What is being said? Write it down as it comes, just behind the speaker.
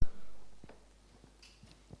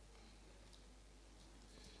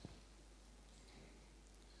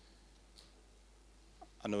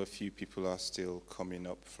know a few people are still coming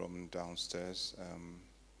up from downstairs,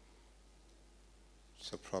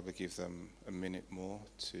 so probably give them a minute more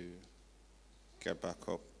to get back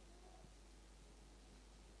up.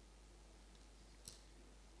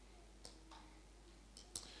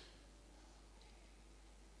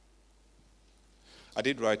 I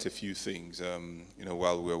did write a few things,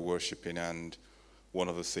 while we were worshiping, and one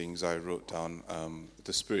of the things I wrote down,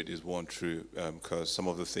 the Spirit is one true, because some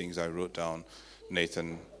of the things I wrote down,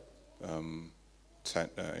 Nathan,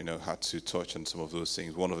 had to touch on some of those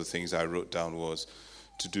things. One of the things I wrote down was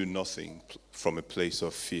to do nothing from a place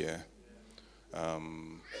of fear,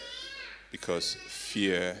 because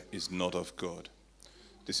fear is not of God.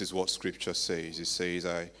 This is what Scripture says. It says,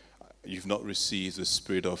 you've not received the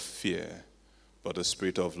spirit of fear, but the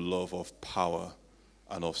spirit of love, of power,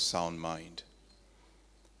 and of sound mind,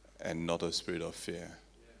 and not a spirit of fear.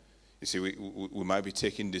 You see, we might be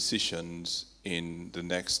taking decisions in the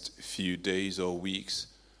next few days or weeks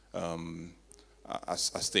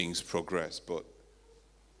as things progress. But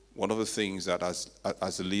one of the things that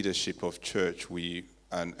as a leadership of church,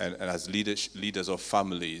 and as leaders of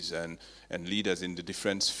families and leaders in the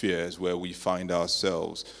different spheres where we find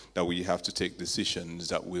ourselves, that we have to take decisions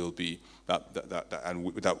that will be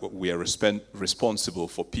that we are responsible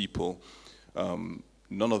for people.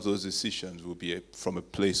 None of those decisions will be from a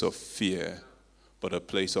place of fear, but a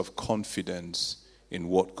place of confidence in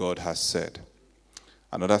what God has said.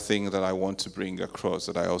 Another thing that I want to bring across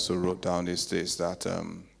that I also wrote down is this, that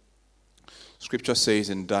Scripture says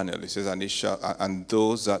in Daniel, it says, and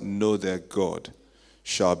those that know their God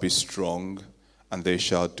shall be strong, and they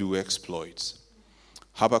shall do exploits.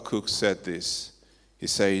 Habakkuk said this. He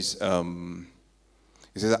says, and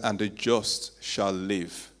the just shall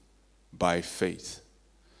live by faith.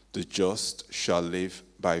 The just shall live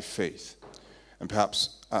by faith. And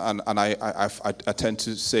perhaps, I tend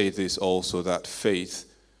to say this also, that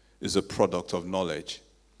faith is a product of knowledge,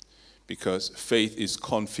 because faith is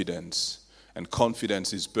confidence, and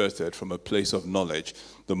confidence is birthed from a place of knowledge.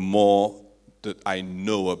 The more that I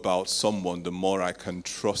know about someone, the more I can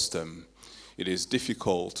trust them. It is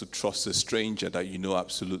difficult to trust a stranger that you know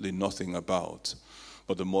absolutely nothing about.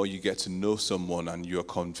 But the more you get to know someone and you're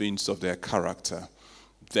convinced of their character,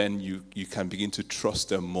 then you can begin to trust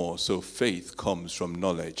them more. So faith comes from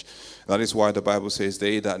knowledge. That is why the Bible says,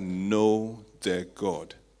 they that know their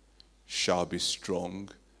God shall be strong,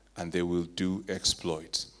 and they will do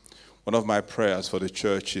exploits. One of my prayers for the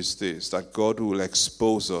church is this, that God will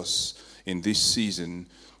expose us in this season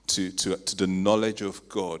to the knowledge of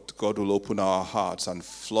God. God will open our hearts and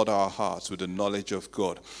flood our hearts with the knowledge of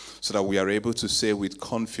God, so that we are able to say with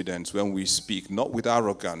confidence when we speak, not with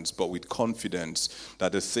arrogance, but with confidence,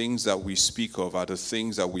 that the things that we speak of are the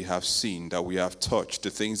things that we have seen, that we have touched, the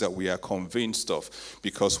things that we are convinced of,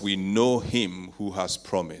 because we know Him who has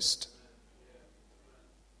promised.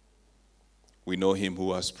 We know Him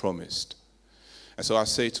who has promised. And so I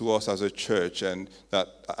say to us as a church, and that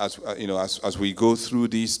as we go through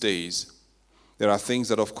these days, there are things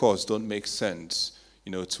that of course don't make sense,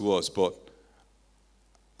 to us.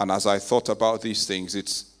 And as I thought about these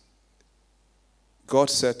things,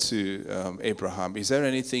 God said to Abraham, "Is there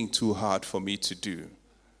anything too hard for me to do?"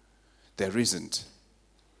 There isn't.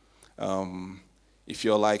 If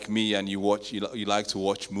you're like me and you like to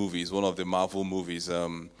watch movies, one of the Marvel movies,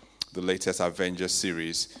 the latest Avengers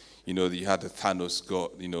series. You had the Thanos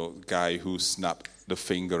guy who snapped the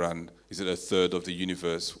finger, and a third of the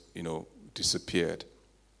universe, disappeared.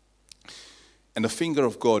 And the finger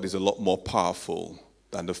of God is a lot more powerful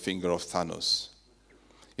than the finger of Thanos.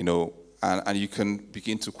 And you can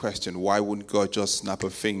begin to question, why wouldn't God just snap a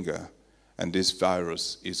finger and this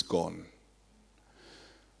virus is gone?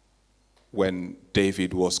 When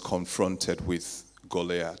David was confronted with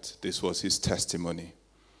Goliath, this was his testimony.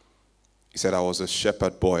 He said, "I was a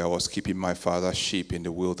shepherd boy. I was keeping my father's sheep in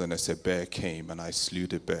the wilderness. A bear came and I slew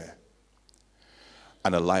the bear.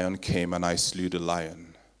 And a lion came and I slew the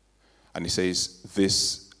lion." And he says,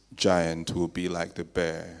 "This giant will be like the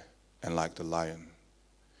bear and like the lion."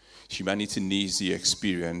 Humanity needs the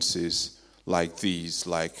experiences like these,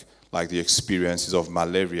 like the experiences of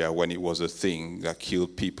malaria when it was a thing that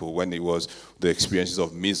killed people, when it was the experiences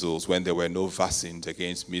of measles, when there were no vaccines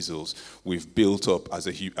against measles. We've built up as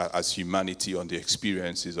humanity on the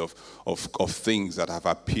experiences of things that have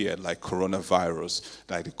appeared, like coronavirus,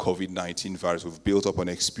 like the COVID-19 virus. We've built up on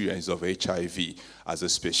experiences of HIV as a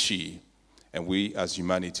species, and we as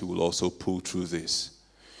humanity will also pull through this.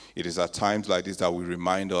 It is at times like this that we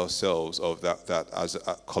remind ourselves of that as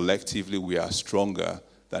collectively we are stronger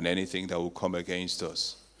than anything that will come against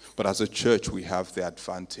us. But as a church, we have the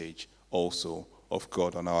advantage also of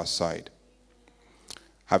God on our side.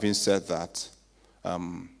 Having said that,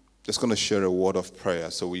 just going to share a word of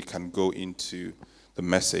prayer so we can go into the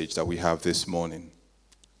message that we have this morning.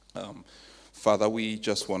 Father, we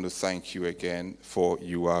just want to thank you again, for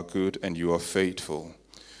you are good and you are faithful.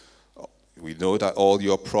 We know that all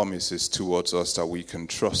your promises towards us, that we can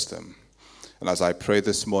trust them. And as I pray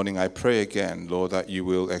this morning, I pray again, Lord, that you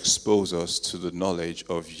will expose us to the knowledge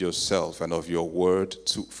of yourself and of your word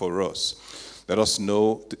for us. Let us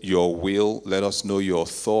know your will. Let us know your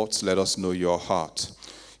thoughts. Let us know your heart.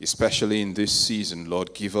 Especially in this season,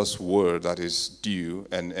 Lord, give us word that is due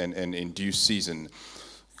and in due season.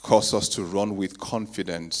 Cause us to run with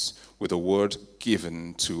confidence with the word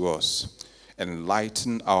given to us.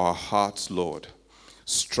 Enlighten our hearts, Lord.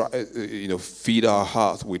 Feed our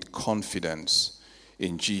heart with confidence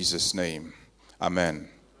in Jesus' name. Amen.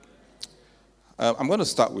 I'm going to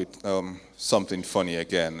start with something funny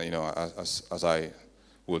again, as I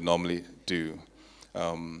would normally do.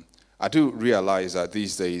 I do realize that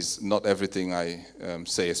these days, not everything I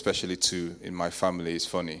say, especially in my family, is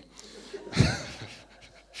funny.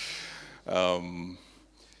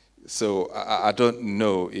 So I don't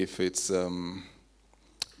know if it's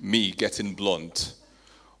me getting blunt.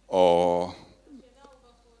 Or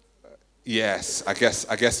yes, I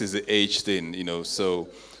guess it's the age thing, So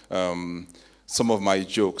some of my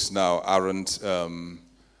jokes now aren't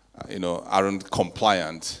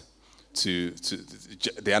compliant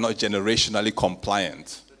they are not generationally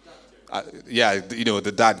compliant.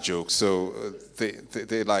 The dad jokes. So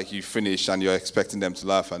they like, you finish and you're expecting them to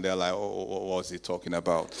laugh, and they're like, "Oh, what was he talking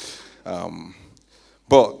about?"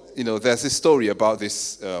 But there's this story about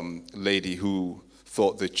this lady who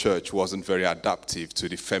thought the church wasn't very adaptive to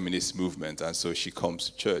the feminist movement, and so she comes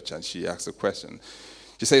to church and she asks a question.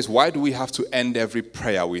 She says, "Why do we have to end every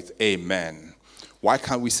prayer with amen? Why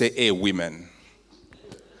can't we say a women?"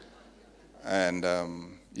 And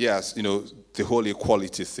yes, the whole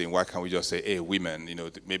equality thing. Why can't we just say a women?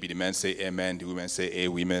 Maybe the men say amen, the women say a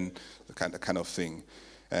women, the kind of thing.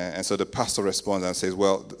 And so the pastor responds and says,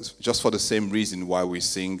 "Well, just for the same reason why we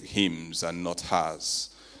sing hymns and not has."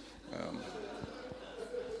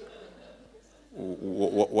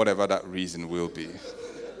 Whatever that reason will be.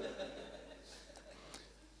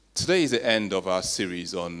 Today is the end of our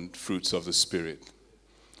series on fruits of the Spirit.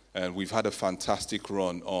 And we've had a fantastic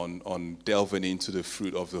run on delving into the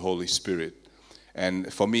fruit of the Holy Spirit.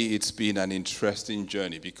 And for me, it's been an interesting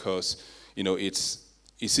journey because, it's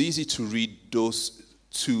easy to read those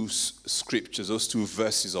two scriptures, those two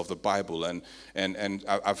verses of the Bible, and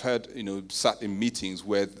I've heard, sat in meetings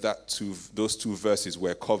where those two verses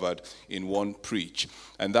were covered in one preach,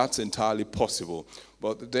 and that's entirely possible.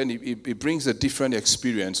 But then it brings a different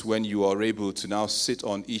experience when you are able to now sit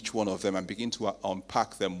on each one of them and begin to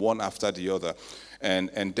unpack them one after the other,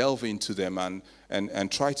 and delve into them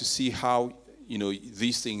and try to see how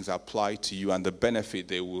these things apply to you and the benefit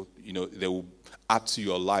they will add to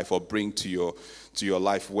your life or bring to your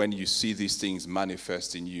life when you see these things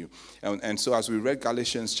manifest in you. And so as we read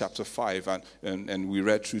Galatians chapter 5 and we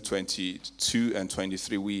read through 22 and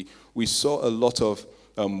 23, we saw a lot of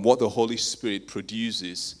what the Holy Spirit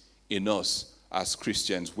produces in us as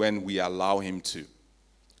Christians when we allow him to.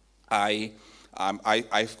 I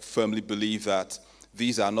firmly believe that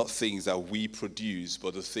these are not things that we produce,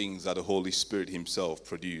 but the things that the Holy Spirit himself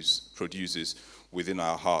produces within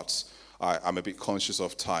our hearts. I'm a bit conscious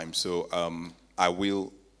of time, so I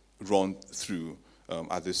will run through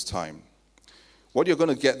at this time. What you're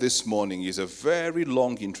going to get this morning is a very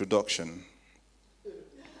long introduction.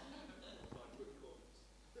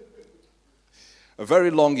 A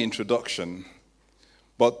very long introduction,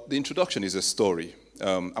 but the introduction is a story.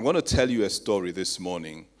 I'm going to tell you a story this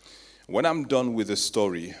morning. When I'm done with the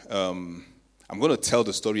story, I'm going to tell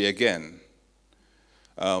the story again,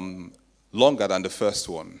 longer than the first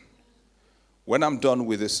one. When I'm done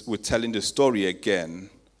with telling the story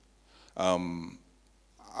again, I'm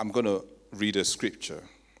going to read a scripture.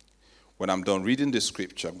 When I'm done reading the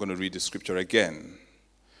scripture, I'm going to read the scripture again.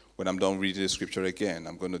 When I'm done reading the scripture again,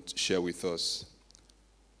 I'm going to share with us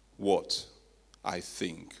what I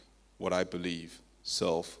think, what I believe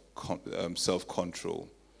self-control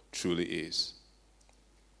truly is.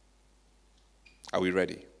 Are we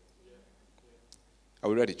ready? Are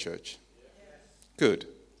we ready, church? Good.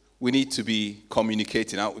 We need to be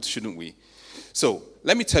communicating out, shouldn't we? So,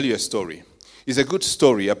 let me tell you a story. It's a good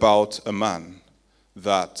story about a man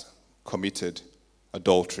that committed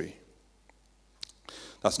adultery.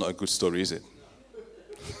 That's not a good story, is it?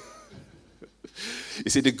 You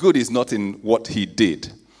see, the good is not in what he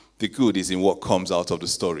did. The good is in what comes out of the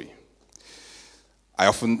story. I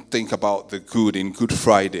often think about the good in Good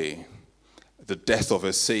Friday, the death of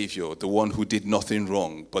a Savior, the one who did nothing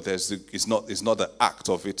wrong. But it's not the act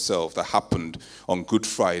of itself that happened on Good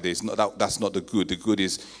Friday. That's not the good. The good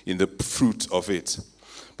is in the fruit of it.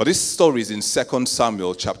 But this story is in 2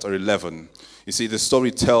 Samuel chapter 11. You see, the story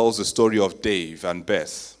tells the story of Dave and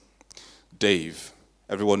Beth. Dave,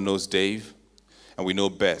 everyone knows Dave, and we know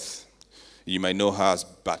Beth. You might know her as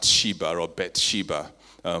Bathsheba or Bathsheba,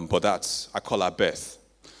 but I call her Beth.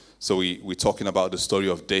 So we're talking about the story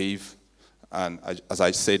of Dave, and as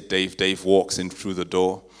I said, Dave walks in through the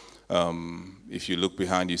door. If you look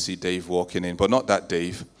behind, you see Dave walking in, but not that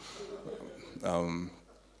Dave.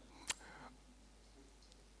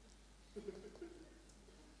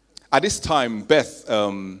 At this time, Beth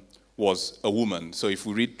was a woman. So if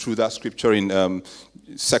we read through that scripture in 2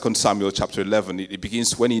 Samuel chapter 11, it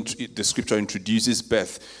begins when the scripture introduces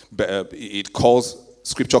Beth.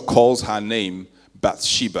 Scripture calls her name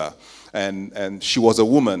Bathsheba. And she was a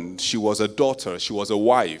woman, she was a daughter, she was a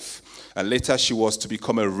wife. And later she was to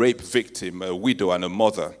become a rape victim, a widow and a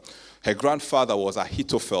mother. Her grandfather was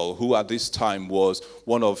Ahithophel, who at this time was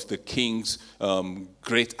one of the king's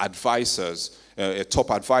great advisors, a top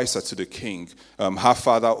advisor to the king. Her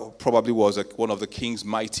father probably was one of the king's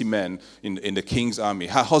mighty men in the king's army.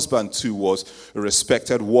 Her husband, too, was a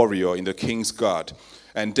respected warrior in the king's guard.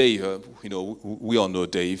 And Dave, we all know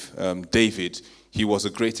Dave. David, he was the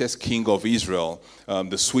greatest king of Israel,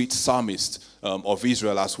 the sweet psalmist of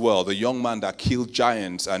Israel as well, the young man that killed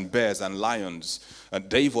giants and bears and lions. And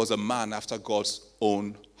Dave was a man after God's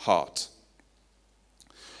own heart.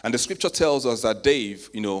 And the scripture tells us that Dave,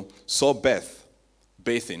 saw Beth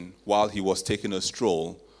bathing while he was taking a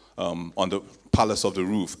stroll on the palace of the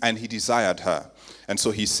roof, and he desired her. And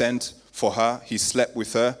so he sent for her, he slept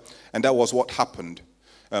with her, and that was what happened.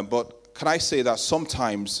 But can I say that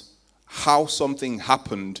sometimes how something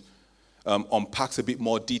happened unpacks a bit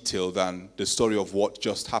more detail than the story of what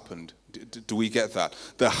just happened? Do we get that?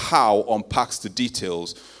 The how unpacks the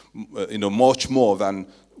details, much more than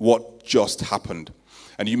what just happened.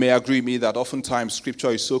 And you may agree with me that oftentimes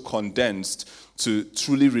scripture is so condensed to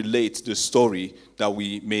truly relate the story that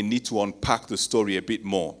we may need to unpack the story a bit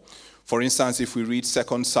more. For instance, if we read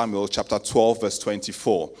 2 Samuel chapter 12, verse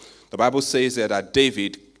 24, the Bible says that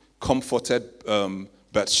David comforted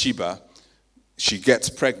Bathsheba. She gets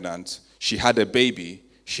pregnant. She had a baby.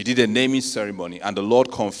 She did a naming ceremony, and the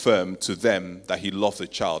Lord confirmed to them that he loved the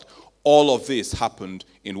child. All of this happened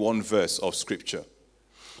in one verse of scripture.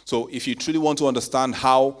 So if you truly want to understand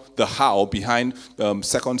the how behind 2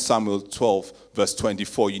 Samuel 12, verse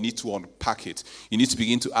 24, you need to unpack it. You need to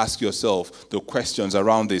begin to ask yourself the questions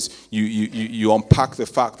around this. You unpack the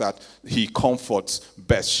fact that he comforts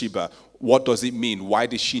Bathsheba. What does it mean? Why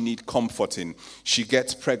does she need comforting? She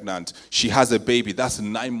gets pregnant. She has a baby. That's a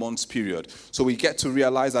 9 months period. So we get to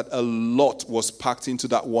realize that a lot was packed into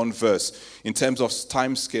that one verse. In terms of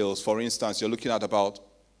time scales, for instance, you're looking at about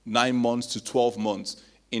 9 months to 12 months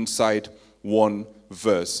inside one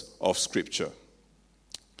verse of scripture.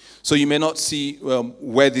 So you may not see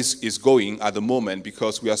where this is going at the moment,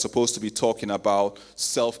 because we are supposed to be talking about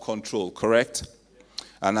self-control, correct?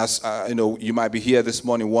 And as you might be here this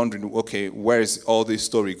morning wondering, okay, where is all this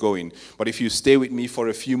story going? But if you stay with me for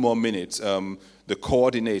a few more minutes, the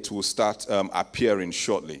coordinates will start appearing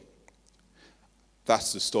shortly.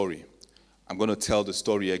 That's the story. I'm going to tell the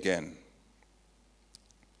story again.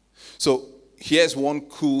 So here's one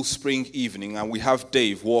cool spring evening, and we have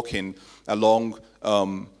Dave walking along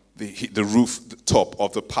the rooftop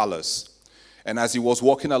of the palace. And as he was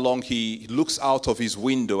walking along, he looks out of his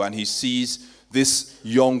window and he sees this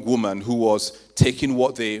young woman who was taking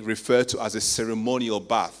what they refer to as a ceremonial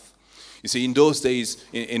bath. You see, in those days,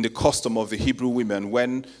 in the custom of the Hebrew women,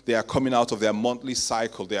 when they are coming out of their monthly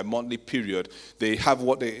cycle, their monthly period, they have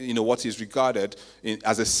what is regarded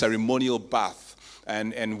as a ceremonial bath.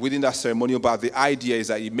 And within that ceremonial bath, the idea is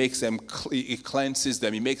that it cleanses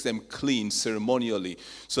them, it makes them clean ceremonially,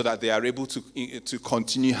 so that they are able to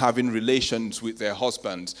continue having relations with their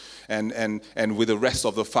husbands and with the rest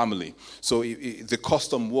of the family. So the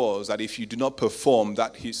custom was that if you do not perform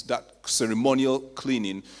that ceremonial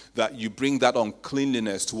cleaning, that you bring that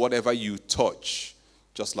uncleanliness to whatever you touch,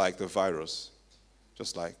 just like the virus,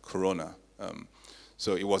 just like Corona.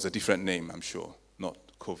 So it was a different name, I'm sure, not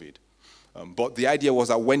COVID. But the idea was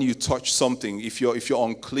that when you touch something, if you're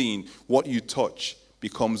unclean, what you touch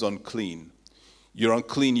becomes unclean. You're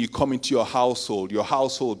unclean, you come into your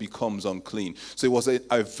household becomes unclean. So it was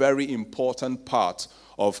a very important part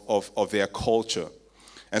of their culture.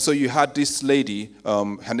 And so you had this lady,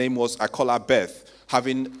 her name was, I call her Beth,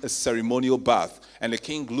 having a ceremonial bath. And the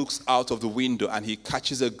king looks out of the window and he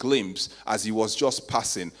catches a glimpse as he was just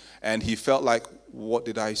passing. And he felt like, what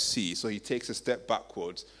did I see? So he takes a step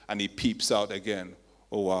backwards and he peeps out again.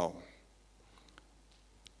 Oh, wow.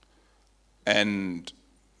 And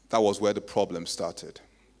that was where the problem started.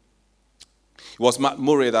 It was Matt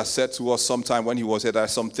Murray that said to us sometime when he was here, there are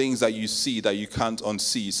some things that you see that you can't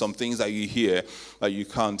unsee, some things that you hear that you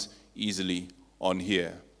can't easily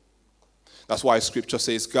unhear. That's why Scripture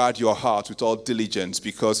says, guard your heart with all diligence,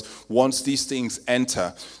 because once these things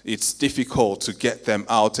enter, it's difficult to get them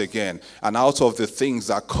out again. And out of the things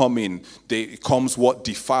that come in, comes what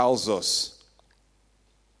defiles us.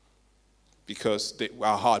 Because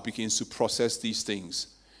our heart begins to process these things.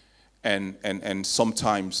 And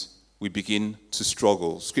sometimes we begin to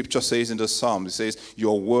struggle. Scripture says in the Psalm, it says,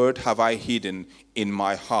 your word have I hidden in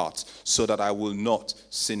my heart so that I will not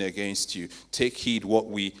sin against you. Take heed what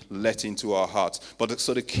we let into our hearts.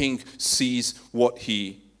 So the king sees what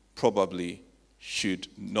he probably should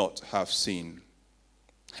not have seen.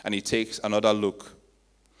 And he takes another look.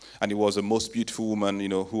 And it was the most beautiful woman,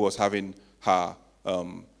 who was having her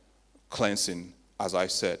cleansing, as I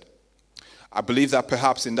said. I believe that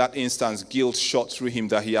perhaps in that instance, guilt shot through him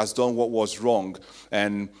that he has done what was wrong,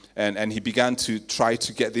 and he began to try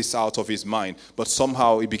to get this out of his mind. But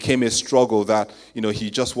somehow it became a struggle that,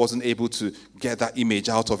 he just wasn't able to get that image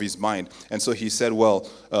out of his mind. And so he said,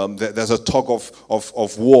 there's a tug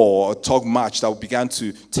of war, a tug match that began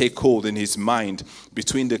to take hold in his mind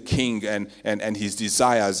between the king and his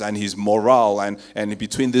desires and his morale, and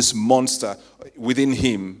between this monster within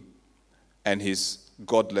him and his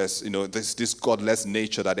godless, this godless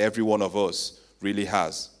nature that every one of us really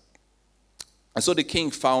has. And so the king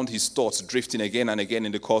found his thoughts drifting again and again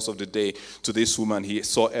in the course of the day to this woman he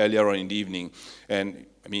saw earlier on in the evening. And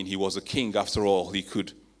he was a king after all. He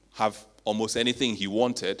could have almost anything he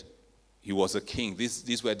wanted. He was a king.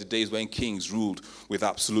 These were the days when kings ruled with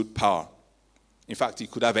absolute power. In fact, he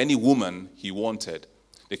could have any woman he wanted.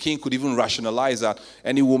 The king could even rationalize that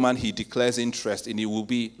any woman he declares interest in, it will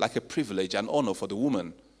be like a privilege and honor for the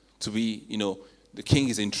woman to be, the king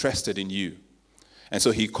is interested in you. And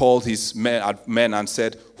so he called his men and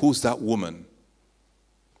said, who's that woman?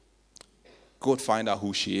 Go find out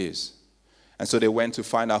who she is. And so they went to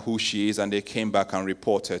find out who she is, and they came back and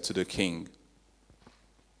reported to the king.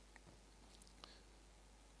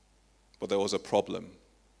 But there was a problem.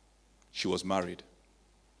 She was married.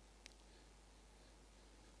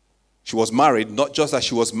 She was married, not just that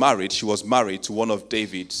she was married to one of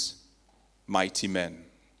David's mighty men.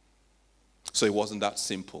 So it wasn't that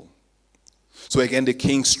simple. So again, the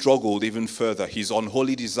king struggled even further. His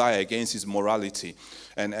unholy desire against his morality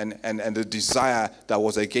and the desire that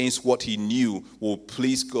was against what he knew would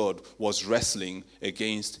please God was wrestling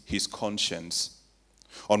against his conscience.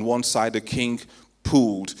 On one side, the king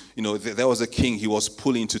pulled, there was a king he was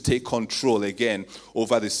pulling to take control again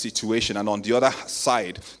over the situation. And on the other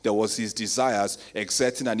side, there was his desires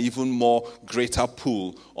exerting an even more greater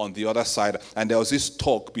pull on the other side. And there was this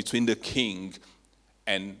talk between the king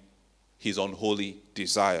and his unholy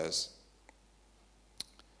desires.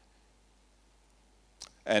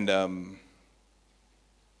 And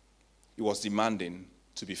he was demanding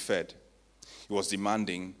to be fed. He was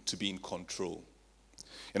demanding to be in control.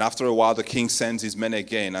 And after a while, the king sends his men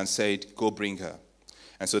again and said, go bring her.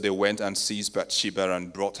 And so they went and seized Bathsheba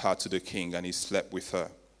and brought her to the king, and he slept with her.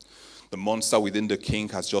 The monster within the king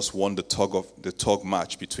has just won the tug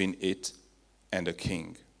match between it and the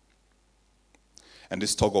king. And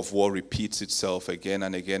this tug of war repeats itself again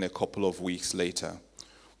and again a couple of weeks later,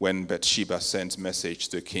 when Bathsheba sends message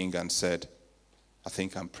to the king and said, I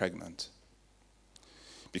think I'm pregnant.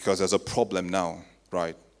 Because there's a problem now,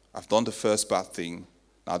 right? I've done the first bad thing.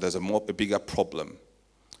 Now there's a bigger problem.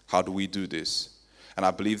 How do we do this? And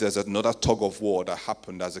I believe there's another tug of war that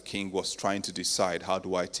happened as the king was trying to decide, how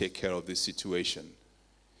do I take care of this situation?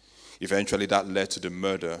 Eventually that led to the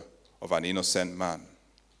murder of an innocent man.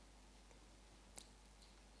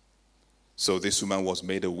 So this woman was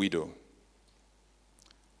made a widow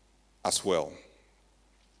as well.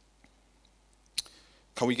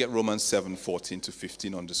 Can we get Romans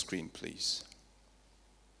 7:14-15 on the screen, please?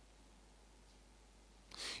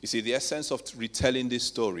 You see, the essence of retelling this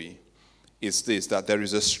story is this, that there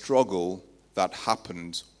is a struggle that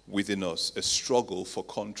happened within us, a struggle for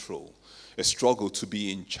control, a struggle to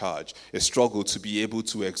be in charge, a struggle to be able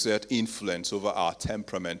to exert influence over our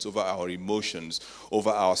temperament, over our emotions, over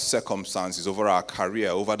our circumstances, over our career,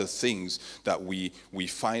 over the things that we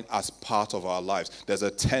find as part of our lives. There's a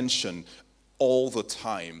tension all the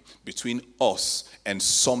time between us and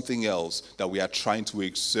something else that we are trying to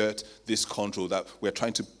exert this control, that we're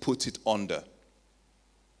trying to put it under.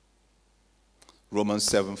 Romans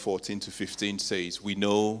 7:14-15 says, we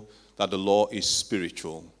know that the law is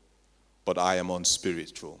spiritual, but I am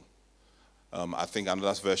unspiritual. I think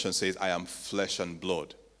another version says, I am flesh and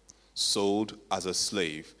blood, sold as a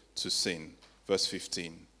slave to sin. Verse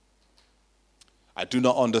 15. I do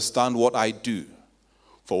not understand what I do,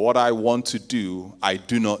 for what I want to do, I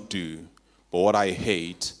do not do, but what I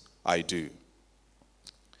hate, I do.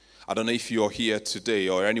 I don't know if you're here today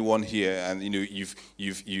or anyone here and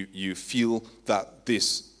you feel that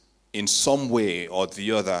this in some way or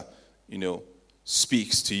the other,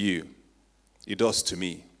 speaks to you. It does to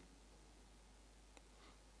me.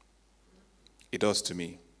 It does to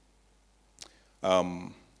me.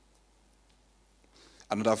 Another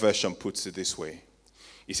version puts it this way.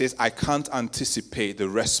 It says, I can't anticipate the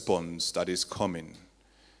response that is coming.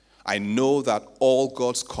 I know that all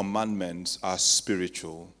God's commandments are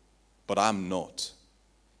spiritual, but I'm not.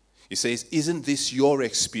 He says, isn't this your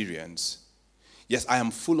experience? Yes, I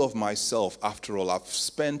am full of myself. After all, I've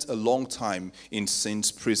spent a long time in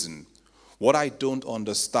sin's prison. What I don't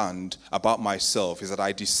understand about myself is that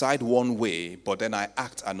I decide one way, but then I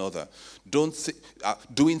act another.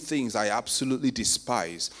 Doing things I absolutely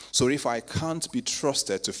despise. So if I can't be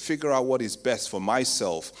trusted to figure out what is best for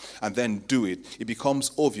myself and then do it, it becomes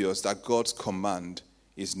obvious that God's command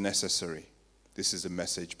is necessary. This is the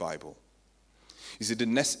Message Bible. You see,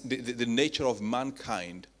 the nature of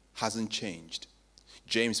mankind hasn't changed.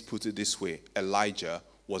 James put it this way: Elijah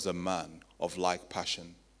was a man of like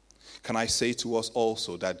passion. Can I say to us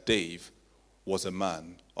also that Dave was a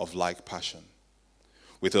man of like passion?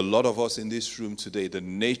 With a lot of us in this room today, the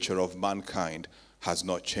nature of mankind has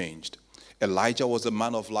not changed. Elijah was a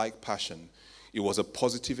man of like passion. It was a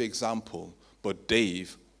positive example, but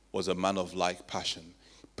Dave was a man of like passion,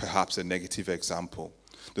 perhaps a negative example.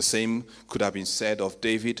 The same could have been said of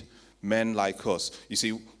David, men like us. You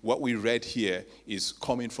see, what we read here is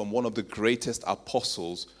coming from one of the greatest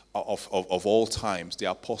apostles of all times,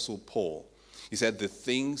 the Apostle Paul. He said, the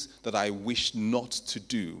things that I wish not to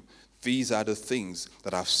do, these are the things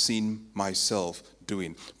that I've seen myself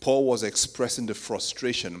doing. Paul was expressing the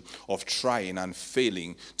frustration of trying and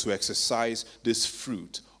failing to exercise this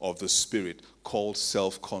fruit of the Spirit called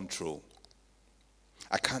self-control.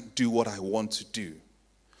 I can't do what I want to do,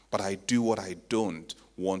 but I do what I don't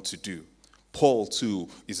want to do. Paul, too,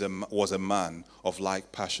 was a man of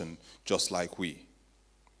like passion, just like we.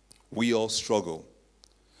 We all struggle.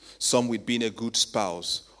 Some with being a good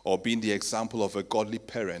spouse or being the example of a godly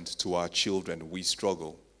parent to our children, we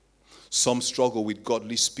struggle. Some struggle with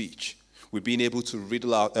godly speech, with being able to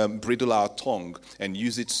bridle our tongue and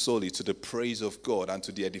use it solely to the praise of God and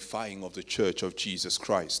to the edifying of the church of Jesus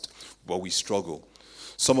Christ. But we struggle.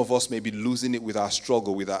 Some of us may be losing it with our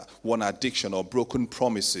struggle with one addiction or broken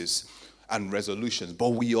promises and resolutions,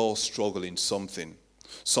 but we all struggle in something.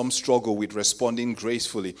 Some struggle with responding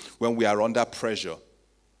gracefully when we are under pressure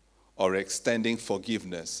or extending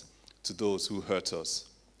forgiveness to those who hurt us,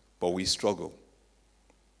 but we struggle.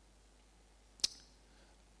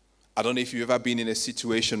 I don't know if you've ever been in a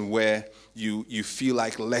situation where you feel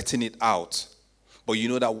like letting it out, but you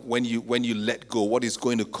know that when you let go, what is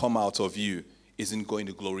going to come out of you isn't going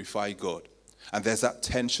to glorify God. And there's that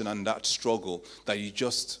tension and that struggle that you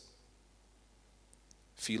just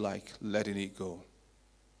feel like letting it go.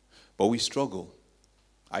 But we struggle.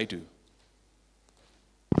 I do.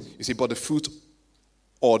 You see, but the fruit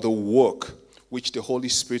or the work which the Holy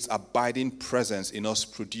Spirit's abiding presence in us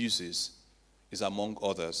produces is, among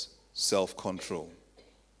others, self-control.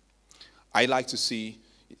 I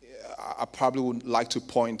probably would like to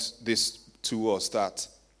point this to us that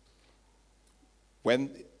when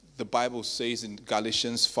the Bible says in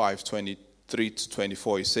Galatians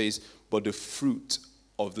 5:23-24, it says, but the fruit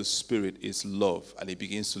of the Spirit is love, and it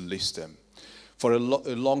begins to list them. For a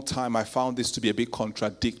long time, I found this to be a bit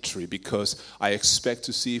contradictory because I expect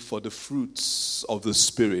to see for the fruits of the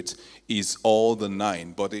Spirit is all the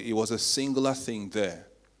 9, but it was a singular thing there.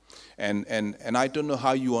 And I don't know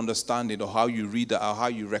how you understand it or how you read that or how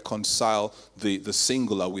you reconcile the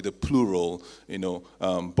singular with the plural,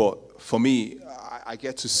 but for me, I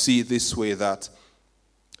get to see this way that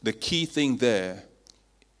the key thing there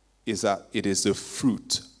is that it is the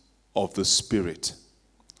fruit of the Spirit.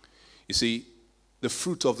 You see, the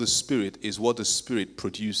fruit of the Spirit is what the Spirit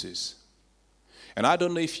produces. And I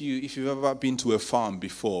don't know if you've ever been to a farm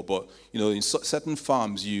before, but in certain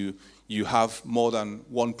farms you have more than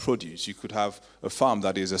one produce. You could have a farm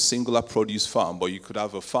that is a singular produce farm, but you could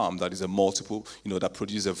have a farm that is a multiple, that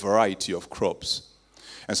produces a variety of crops.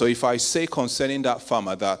 And so if I say concerning that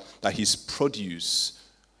farmer that his produce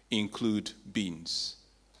include beans,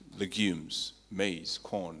 legumes, maize,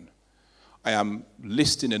 corn, I am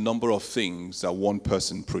listing a number of things that one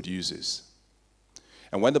person produces.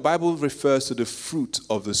 And when the Bible refers to the fruit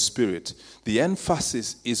of the Spirit, the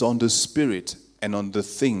emphasis is on the Spirit and on the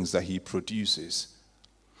things that he produces.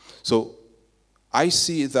 So I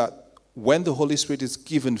see that when the Holy Spirit is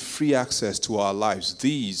given free access to our lives,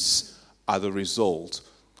 these are the result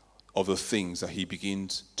of the things that he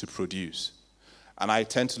begins to produce. And I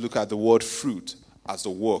tend to look at the word fruit as the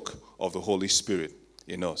work of the Holy Spirit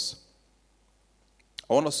in us.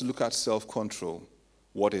 I want us to look at self-control.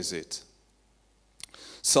 What is it?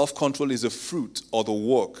 Self-control is a fruit or the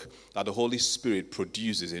work that the Holy Spirit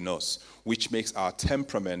produces in us, which makes our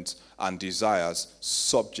temperament and desires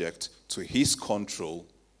subject to his control.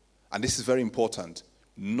 And this is very important,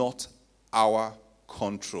 not our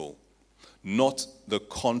control, not the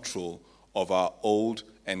control of our old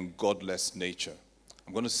and godless nature.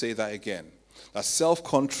 I'm going to say that again. That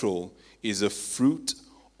self-control is a fruit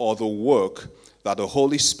or the work that the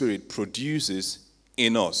Holy Spirit produces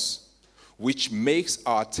in us, which makes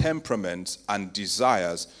our temperament and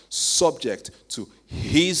desires subject to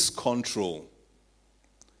his control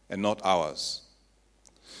and not ours.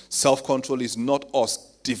 Self-control is not us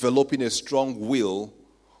developing a strong will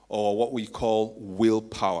or what we call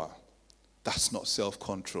willpower. That's not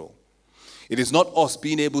self-control. It is not us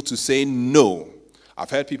being able to say no. I've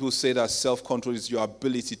heard people say that self-control is your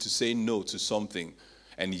ability to say no to something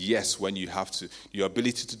and yes when you have to. Your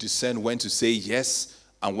ability to discern when to say yes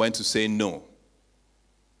and when to say no.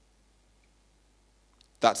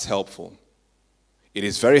 That's helpful. It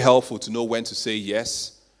is very helpful to know when to say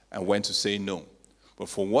yes and when to say no. But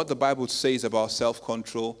from what the Bible says about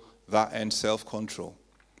self-control, that ends self-control.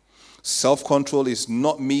 Self-control is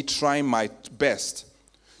not me trying my best,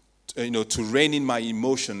 to rein in my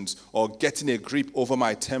emotions or getting a grip over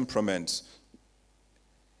my temperament.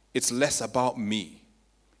 It's less about me.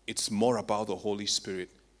 It's more about the Holy Spirit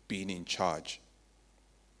being in charge.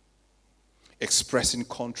 Expressing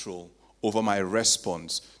control over my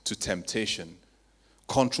response to temptation,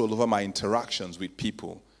 control over my interactions with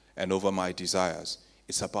people, and over my desires.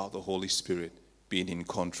 It's about the Holy Spirit being in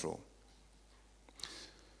control.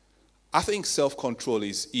 I think self-control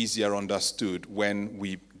is easier understood when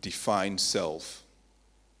we define self.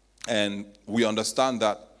 And we understand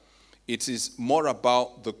that it is more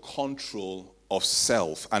about the control of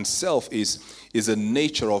self. And self is a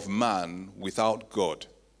nature of man without God.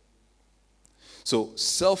 So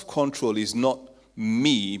self-control is not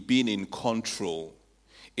me being in control.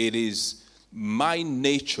 It is my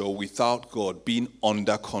nature without God being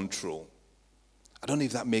under control. I don't know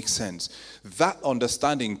if that makes sense. That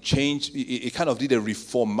understanding changed, it kind of did a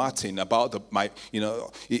reformatting about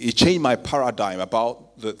it changed my paradigm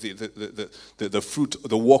about the fruit,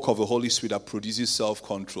 the work of the Holy Spirit that produces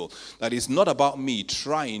self-control. That it's not about me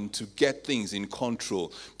trying to get things in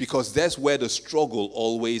control, because that's where the struggle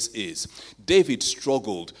always is. David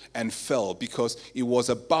struggled and fell because it was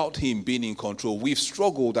about him being in control. We've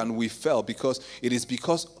struggled and we fell because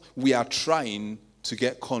we are trying to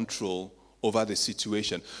get control over the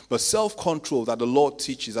situation. But self-control that the Lord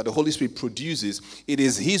teaches, that the Holy Spirit produces, it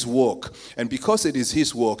is his work. And because it is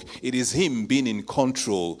his work, it is him being in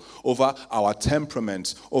control over our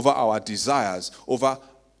temperaments, over our desires, over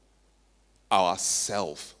our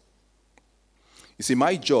self. You see,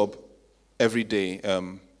 my job every day,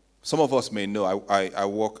 some of us may know,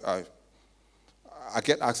 I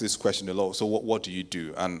get asked this question a lot. So what do you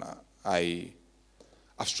do? And I've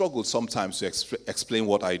struggled sometimes to explain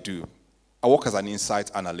what I do. I work as an insight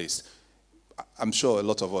analyst. I'm sure a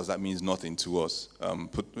lot of us, that means nothing to us.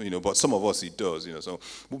 But some of us, it does. So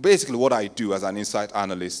basically what I do as an insight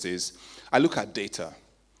analyst is I look at data,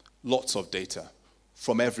 lots of data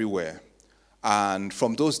from everywhere. And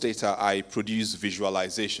from those data, I produce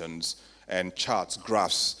visualizations and charts,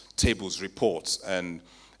 graphs, tables, reports, and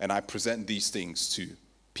I present these things to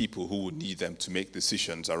people who would need them to make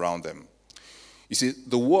decisions around them. You see,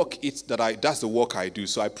 that's the work I do.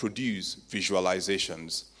 So I produce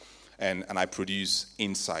visualizations and I produce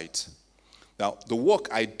insight. Now, the work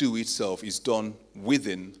I do itself is done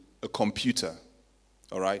within a computer,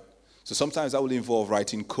 all right? So sometimes that will involve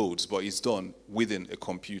writing codes, but it's done within a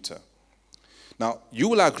computer. Now, you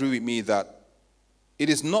will agree with me that it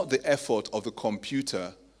is not the effort of the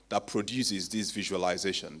computer that produces these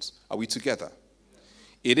visualizations. Are we together?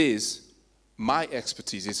 It is my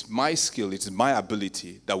expertise, it's my skill, it's my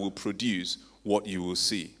ability that will produce what you will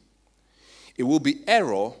see. It will be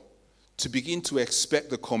error to begin to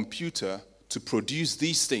expect the computer to produce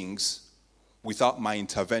these things without my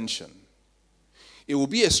intervention. It will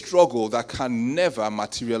be a struggle that can never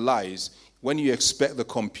materialize When you expect the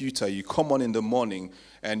computer, you come on in the morning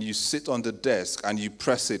and you sit on the desk and you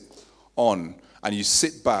press it on and you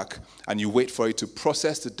sit back and you wait for it to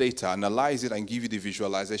process the data, analyze it and give you the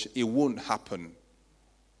visualization. It won't happen.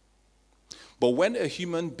 But when a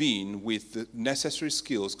human being with the necessary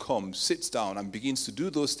skills comes, sits down and begins to do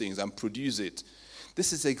those things and produce it,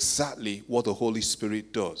 this is exactly what the Holy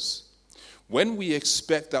Spirit does. When we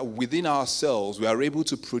expect that within ourselves we are able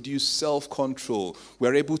to produce self-control, we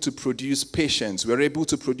are able to produce patience, we are able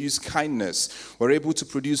to produce kindness, we are able to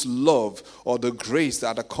produce love or the grace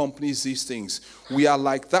that accompanies these things, we are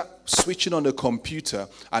like that switching on the computer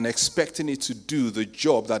and expecting it to do the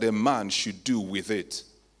job that a man should do with it.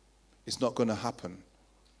 It's not going to happen.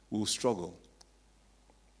 We'll struggle.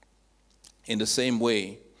 In the same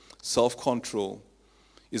way, self-control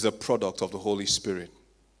is a product of the Holy Spirit.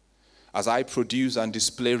 As I produce and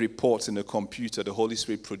display reports in the computer, the Holy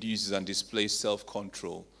Spirit produces and displays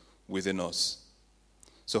self-control within us.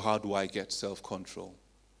 So how do I get self-control?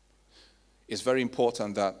 It's very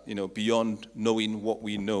important that, beyond knowing what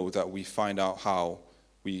we know, that we find out how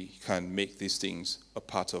we can make these things a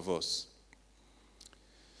part of us.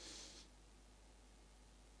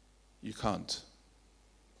 You can't.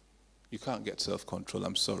 You can't get self-control,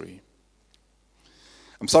 I'm sorry.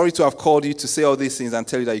 I'm sorry to have called you to say all these things and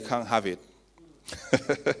tell you that you can't have it.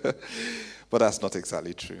 But that's not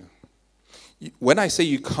exactly true. When I say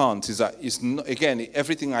you can't, is that it's not, again,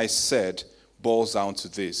 everything I said boils down to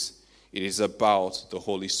this. It is about the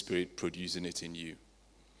Holy Spirit producing it in you.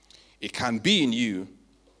 It can be in you,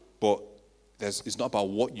 but it's not about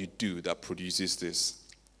what you do that produces this.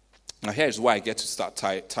 Now here's why I get to start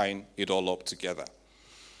tying it all up together.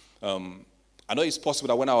 I know it's possible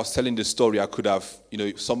that when I was telling the story, I could have,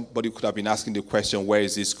 somebody could have been asking the question, where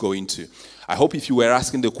is this going to? I hope if you were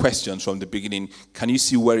asking the questions from the beginning, can you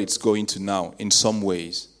see where it's going to now in some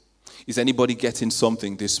ways? Is anybody getting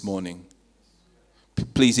something this morning?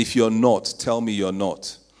 Please, if you're not, tell me you're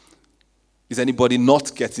not. Is anybody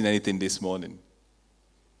not getting anything this morning?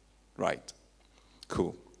 Right.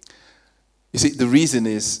 Cool. You see, the reason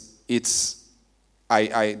is,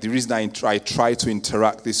 the reason I try to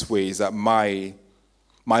interact this way is that my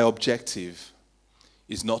objective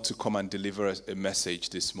is not to come and deliver a message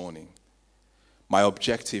this morning. My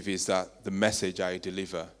objective is that the message I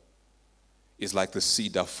deliver is like the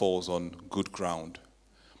seed that falls on good ground.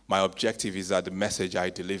 My objective is that the message I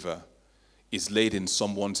deliver is laid in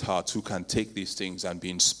someone's heart who can take these things and be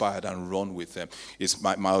inspired and run with them.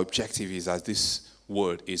 My objective is that this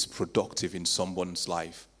word is productive in someone's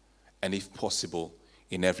life, and if possible,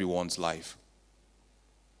 in everyone's life.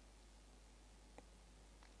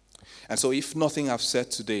 And so if nothing I've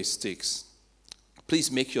said today sticks,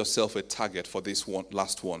 please make yourself a target for this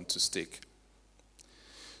last one to stick.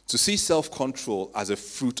 To see self-control as a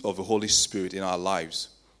fruit of the Holy Spirit in our lives,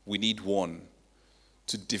 we need one,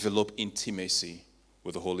 to develop intimacy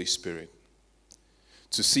with the Holy Spirit.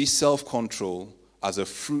 To see self-control as a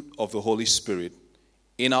fruit of the Holy Spirit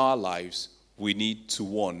in our lives, we need to,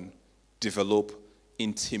 one, develop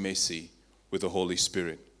intimacy with the Holy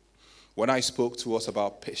Spirit. When I spoke to us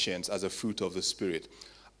about patience as a fruit of the Spirit,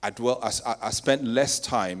 I spent less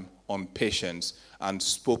time on patience and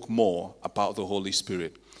spoke more about the Holy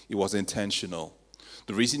Spirit. It was intentional.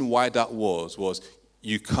 The reason why that was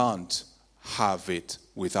you can't have it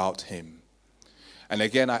without Him. And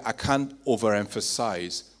again, I can't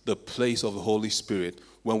overemphasize the place of the Holy Spirit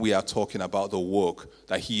when we are talking about the work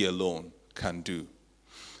that He alone can do.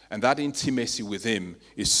 And that intimacy with Him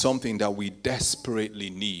is something that we desperately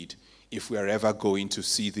need if we are ever going to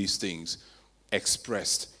see these things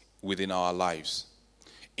expressed within our lives.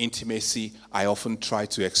 Intimacy, I often try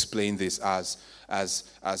to explain this as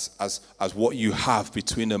what you have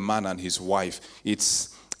between a man and his wife.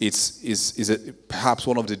 It's perhaps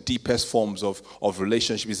one of the deepest forms of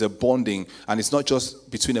relationship. It's a bonding, and it's not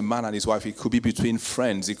just between a man and his wife. It could be between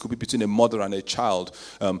friends. It could be between a mother and a child.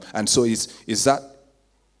 And so it's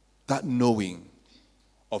that knowing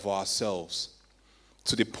of ourselves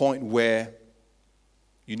to the point where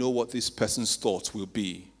you know what this person's thoughts will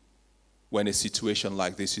be when a situation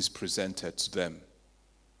like this is presented to them.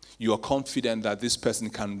 You are confident that this person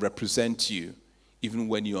can represent you even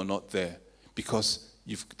when you are not there, because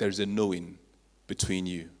there's a knowing between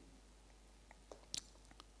you.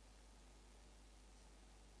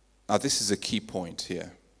 Now, this is a key point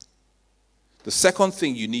here. The second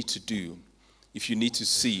thing you need to do, if you need to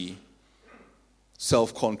see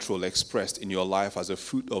self-control expressed in your life as a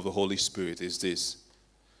fruit of the Holy Spirit, is this: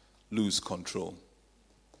 lose control.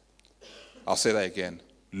 I'll say that again.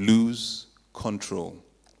 Lose control.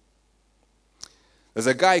 There's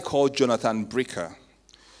a guy called Jonathan Bricker.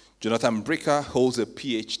 Jonathan Bricker holds a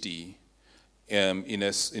PhD in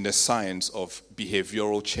the science of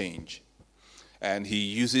behavioral change. And he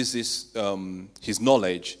uses his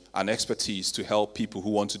knowledge and expertise to help people who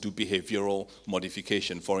want to do behavioral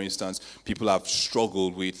modification. For instance, people have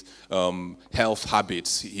struggled with health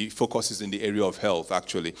habits. He focuses in the area of health,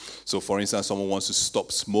 actually. So, for instance, someone wants to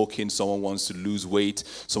stop smoking, someone wants to lose weight,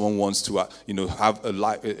 someone wants to have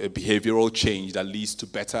a behavioral change that leads to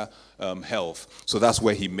better health. So that's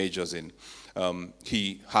where he majors in.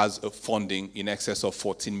 He has a funding in excess of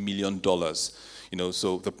 $14 million.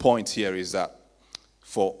 So the point here is that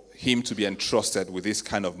for him to be entrusted with this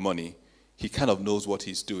kind of money, he kind of knows what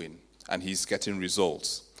he's doing, and he's getting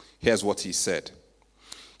results. Here's what he said.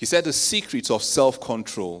 He said, the secret of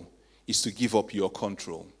self-control is to give up your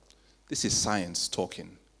control. This is science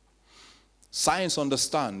talking. Science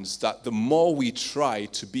understands that the more we try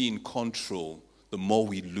to be in control, the more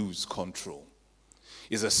we lose control.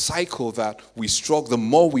 It's a cycle that we struggle. The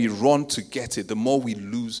more we run to get it, the more we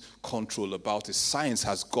lose control about it. Science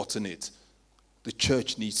has gotten it. The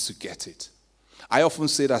church needs to get it. I often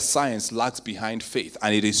say that science lags behind faith,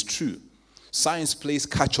 and it is true. Science plays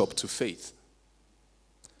catch up to faith.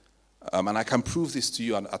 And I can prove this to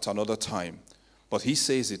you at another time. But he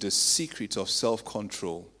says that the secret of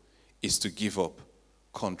self-control is to give up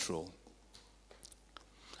control.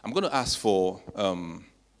 I'm going to ask for,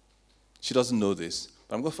 she doesn't know this,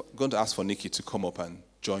 but I'm going to ask for Nikki to come up and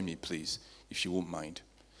join me, please, if she won't mind.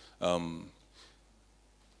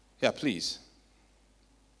 Yeah, please.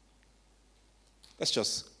 Let's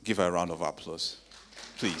just give her a round of applause.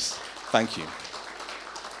 Please. Thank you.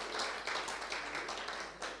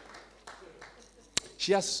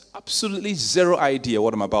 She has absolutely zero idea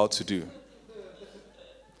what I'm about to do.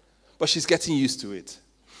 But she's getting used to it.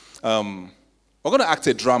 We're going to act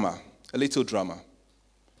a little drama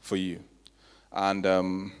for you.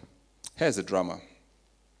 And here's the drama.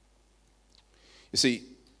 You see,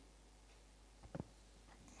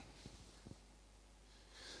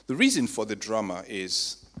 the reason for the drama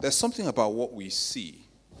is there's something about what we see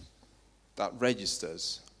that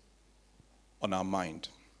registers on our mind.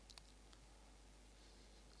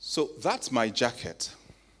 So that's my jacket.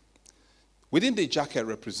 Within the jacket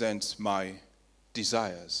represents my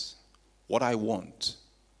desires, what I want.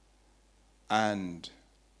 And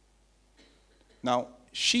now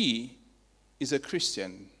she is a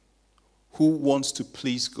Christian who wants to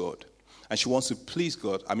please God. And she wants to please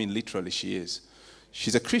God. I mean, literally she is.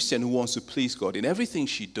 She's a Christian who wants to please God in everything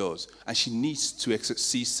she does, and she needs to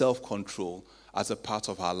see self-control as a part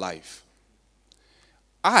of her life.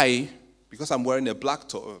 I, because I'm wearing a black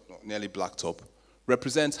top, nearly black top,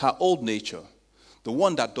 represents her old nature, the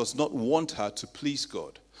one that does not want her to please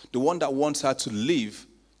God, the one that wants her to live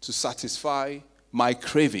to satisfy my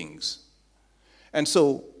cravings. And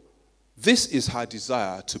so this is her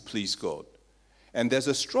desire to please God. And there's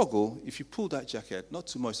a struggle. If you pull that jacket, not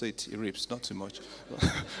too much, so it rips, not too much.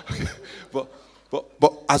 Okay.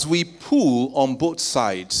 But as we pull on both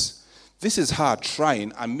sides, this is her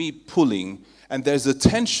trying and me pulling, and there's a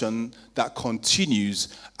tension that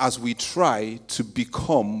continues as we try to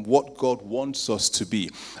become what God wants us to be,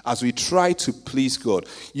 as we try to please God.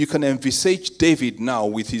 You can envisage David now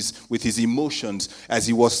with his emotions as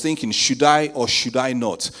he was thinking, should I or should I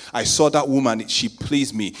not? I saw that woman, she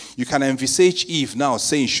pleased me. You can envisage Eve now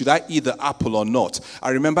saying, should I eat the apple or not?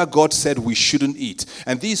 I remember God said we shouldn't eat.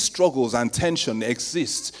 And these struggles and tension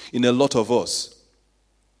exist in a lot of us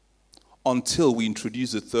until we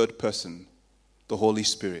introduce the third person, the Holy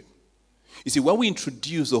Spirit. You see, when we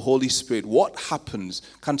introduce the Holy Spirit, what happens?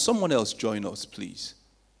 Can someone else join us, please?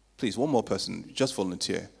 Please, one more person. Just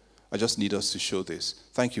volunteer. I just need us to show this.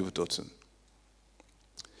 Thank you, Dotson.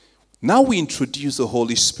 Now we introduce the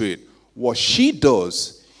Holy Spirit. What she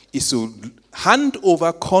does is to hand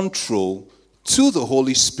over control to the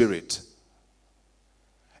Holy Spirit.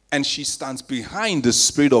 And she stands behind the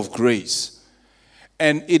Spirit of grace.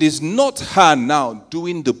 And it is not her now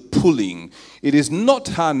doing the pulling. It is not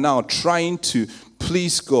her now trying to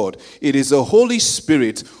please God. It is the Holy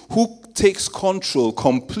Spirit who takes control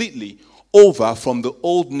completely over from the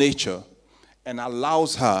old nature and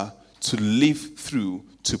allows her to live through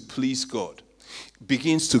to please God.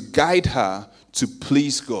 Begins to guide her to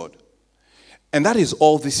please God. And that is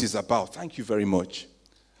all this is about. Thank you very much.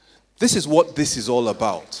 This is what this is all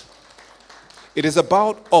about. It is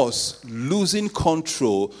about us losing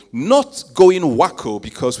control, not going wacko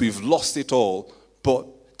because we've lost it all, but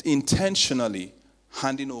intentionally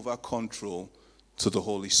handing over control to the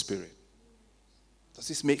Holy Spirit. Does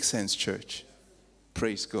this make sense, church?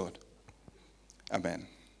 Praise God. Amen.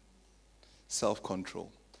 Self-control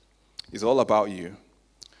is all about you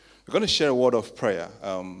We're going to share a word of prayer.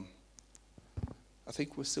 I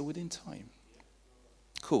think we're still within time.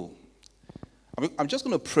 Cool. I'm just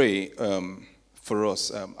going to pray for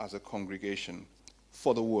us as a congregation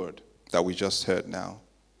for the word that we just heard now.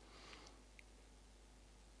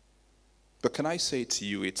 But can I say to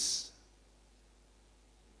you,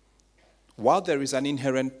 while there is an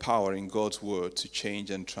inherent power in God's word to change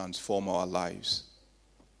and transform our lives,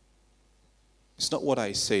 it's not what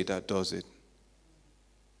I say that does it.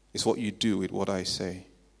 It's what you do with what I say.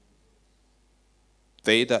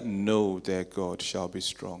 They that know their God shall be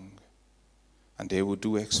strong, and they will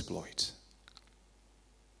do exploit.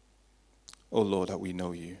 Oh Lord, that we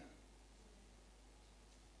know you.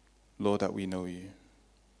 Lord, that we know you.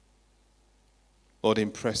 Lord,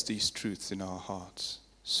 impress these truths in our hearts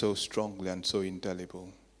so strongly and so indelible.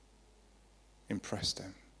 Impress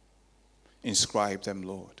them. Inscribe them,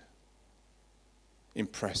 Lord.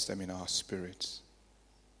 Impress them in our spirits.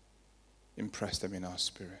 Impress them in our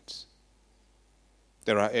spirits.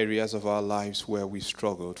 There are areas of our lives where we've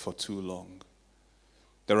struggled for too long.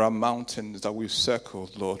 There are mountains that we've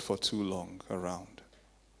circled, Lord, for too long around.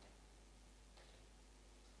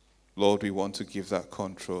 Lord, we want to give that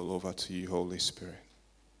control over to you, Holy Spirit.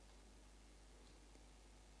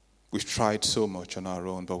 We've tried so much on our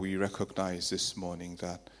own, but we recognize this morning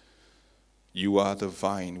that you are the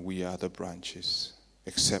vine, we are the branches.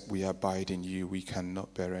 Except we abide in you, we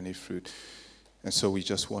cannot bear any fruit. And so we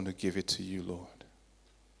just want to give it to you, Lord.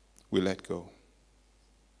 We let go.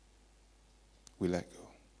 We let go.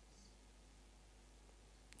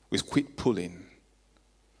 We quit pulling.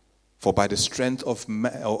 For by the strength of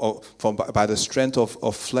by the strength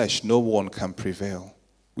of flesh, no one can prevail.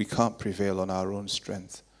 We can't prevail on our own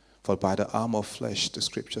strength. For by the arm of flesh, the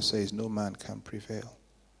scripture says, no man can prevail.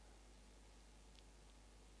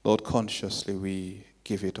 Lord, consciously we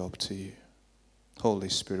give it up to you. Holy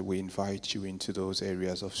Spirit, we invite you into those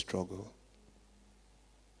areas of struggle.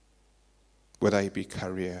 Whether it be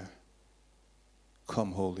career,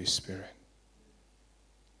 come, Holy Spirit.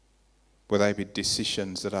 Whether it be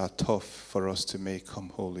decisions that are tough for us to make, come,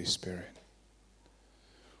 Holy Spirit.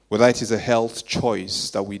 Whether it is a health choice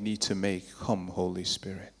that we need to make, come, Holy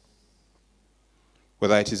Spirit.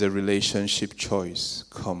 Whether it is a relationship choice,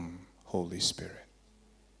 come, Holy Spirit.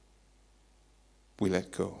 We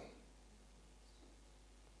let go.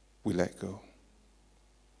 We let go.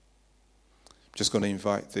 Just going to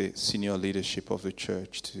invite the senior leadership of the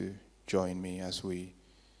church to join me as we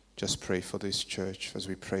just pray for this church, as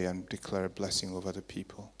we pray and declare a blessing over the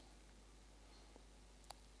people.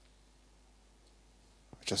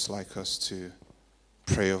 I'd just like us to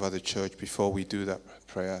pray over the church. Before we do that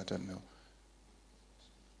prayer, I don't know.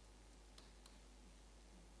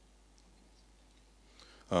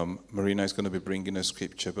 Marina is going to be bringing a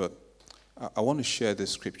scripture, but I want to share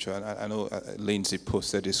this scripture. And I know Lindsay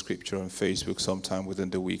posted this scripture on Facebook sometime within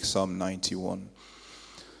the week, Psalm 91.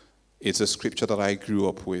 It's a scripture that I grew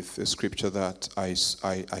up with, a scripture that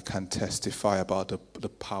I can testify about the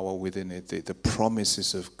power within it. The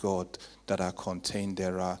promises of God that are contained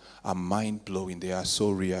there are mind-blowing. They are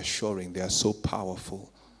so reassuring. They are so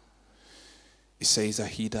powerful. It says that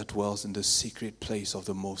he that dwells in the secret place of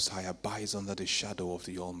the Most High abides under the shadow of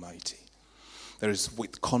the Almighty. There is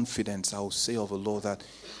with confidence I will say of the Lord that,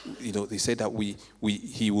 they say that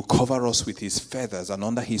he will cover us with his feathers, and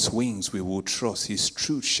under his wings we will trust. His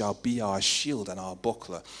truth shall be our shield and our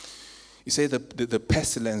buckler. He said the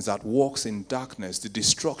pestilence that walks in darkness, the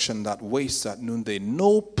destruction that wastes at noonday,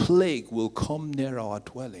 no plague will come near our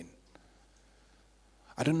dwelling.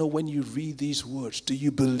 I don't know, when you read these words, do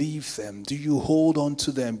you believe them? Do you hold on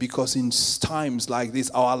to them? Because in times like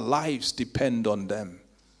this, our lives depend on them.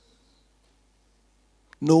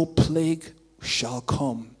 No plague shall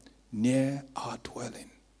come near our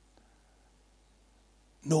dwelling.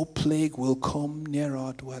 No plague will come near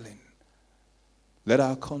our dwelling. Let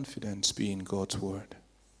our confidence be in God's word.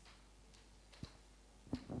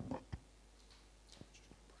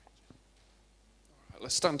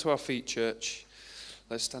 Let's stand to our feet, church.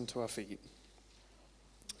 Let's stand to our feet.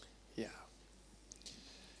 Yeah. Do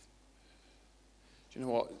you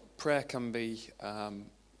know what? Prayer can be, I'm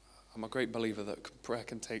a great believer that prayer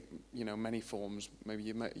can take, many forms. Maybe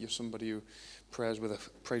you're somebody who prays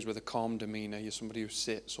with a calm demeanor. You're somebody who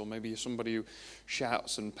sits, or maybe you're somebody who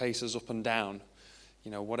shouts and paces up and down.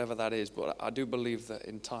 Whatever that is. But I do believe that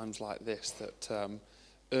in times like this, that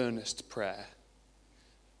earnest prayer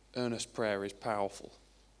is powerful.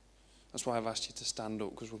 That's why I've asked you to stand up,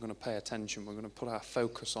 because we're going to pay attention. We're going to put our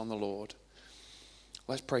focus on the Lord.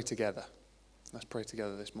 Let's pray together. Let's pray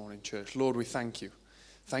together this morning, church. Lord, we thank you.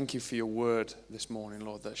 Thank you for your word this morning,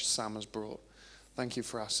 Lord, that Sam has brought. Thank you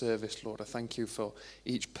for our service, Lord. I thank you for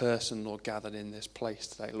each person, Lord, gathered in this place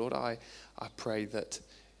today. Lord, I pray that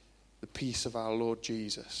the peace of our Lord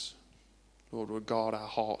Jesus, Lord, would guard our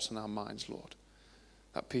hearts and our minds, Lord.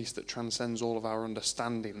 That peace that transcends all of our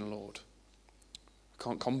understanding, Lord. I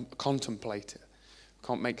can't contemplate it. I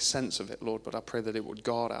can't make sense of it, Lord, but I pray that it would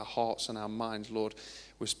guard our hearts and our minds, Lord.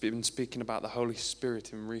 We've been speaking about the Holy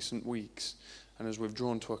Spirit in recent weeks. And as we've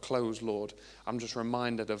drawn to a close, Lord, I'm just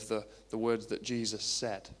reminded of the words that Jesus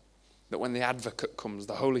said, that when the advocate comes,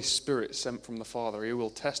 the Holy Spirit sent from the Father, he will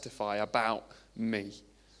testify about me.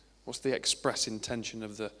 What's the express intention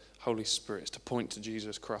of the Holy Spirit? It's to point to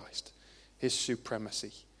Jesus Christ, his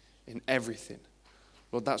supremacy in everything.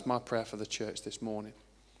 Lord, that's my prayer for the church this morning.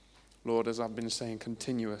 Lord, as I've been saying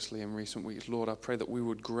continuously in recent weeks, Lord, I pray that we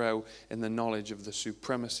would grow in the knowledge of the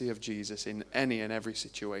supremacy of Jesus in any and every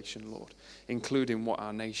situation, Lord, including what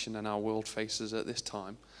our nation and our world faces at this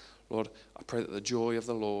time. Lord, I pray that the joy of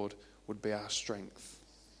the Lord would be our strength.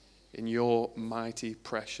 In your mighty,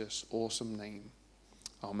 precious, awesome name.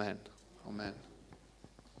 Amen. Amen.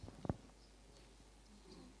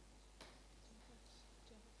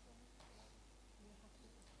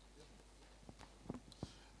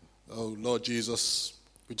 Oh, Lord Jesus,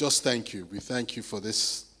 we just thank you. We thank you for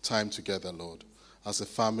this time together, Lord, as a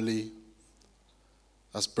family,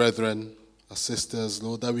 as brethren, as sisters,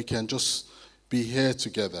 Lord, that we can just be here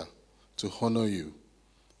together to honor you,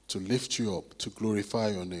 to lift you up, to glorify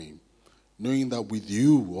your name, knowing that with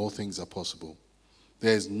you all things are possible.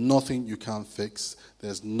 There's nothing you can't fix.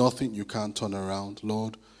 There's nothing you can't turn around,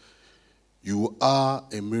 Lord. You are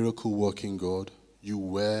a miracle-working God. You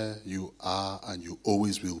were, you are, and you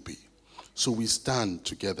always will be. So we stand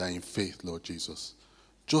together in faith, Lord Jesus,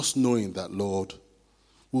 just knowing that, Lord,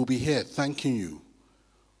 we'll be here thanking you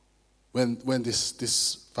when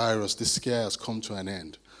this virus, this scare has come to an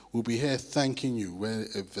end. We'll be here thanking you when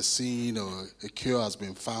a vaccine or a cure has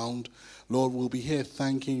been found. Lord, we'll be here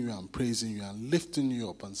thanking you and praising you and lifting you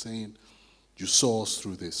up and saying, you saw us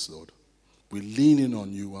through this, Lord. We're leaning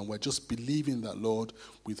on you, and we're just believing that, Lord,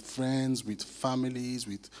 with friends, with families,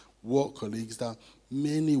 with work colleagues, that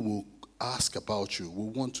many will ask about you, will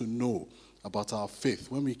want to know about our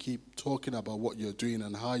faith. When we keep talking about what you're doing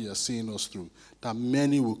and how you're seeing us through, that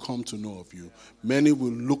many will come to know of you. Many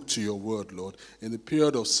will look to your word, Lord. In the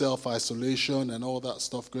period of self-isolation and all that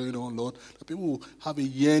stuff going on, Lord, that people will have a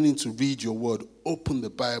yearning to read your word, open the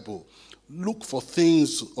Bible, look for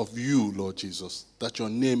things of you, Lord Jesus, that your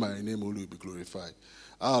name and your name will be glorified.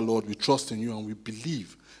 Our Lord, we trust in you and we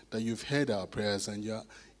believe that you've heard our prayers and you're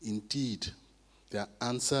indeed, they are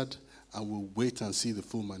answered, and we'll wait and see the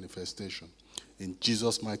full manifestation. In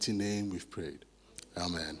Jesus' mighty name we've prayed.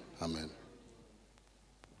 Amen. Amen.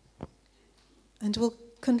 And we'll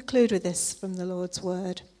conclude with this from the Lord's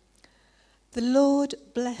word. The Lord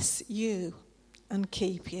bless you and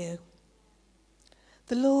keep you.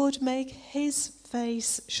 The Lord make his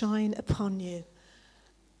face shine upon you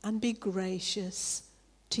and be gracious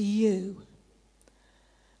to you.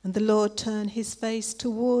 And the Lord turn his face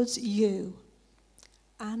towards you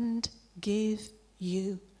and give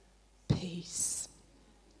you peace.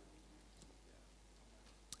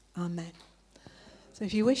 Amen. So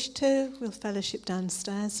if you wish to, we'll fellowship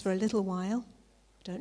downstairs for a little while.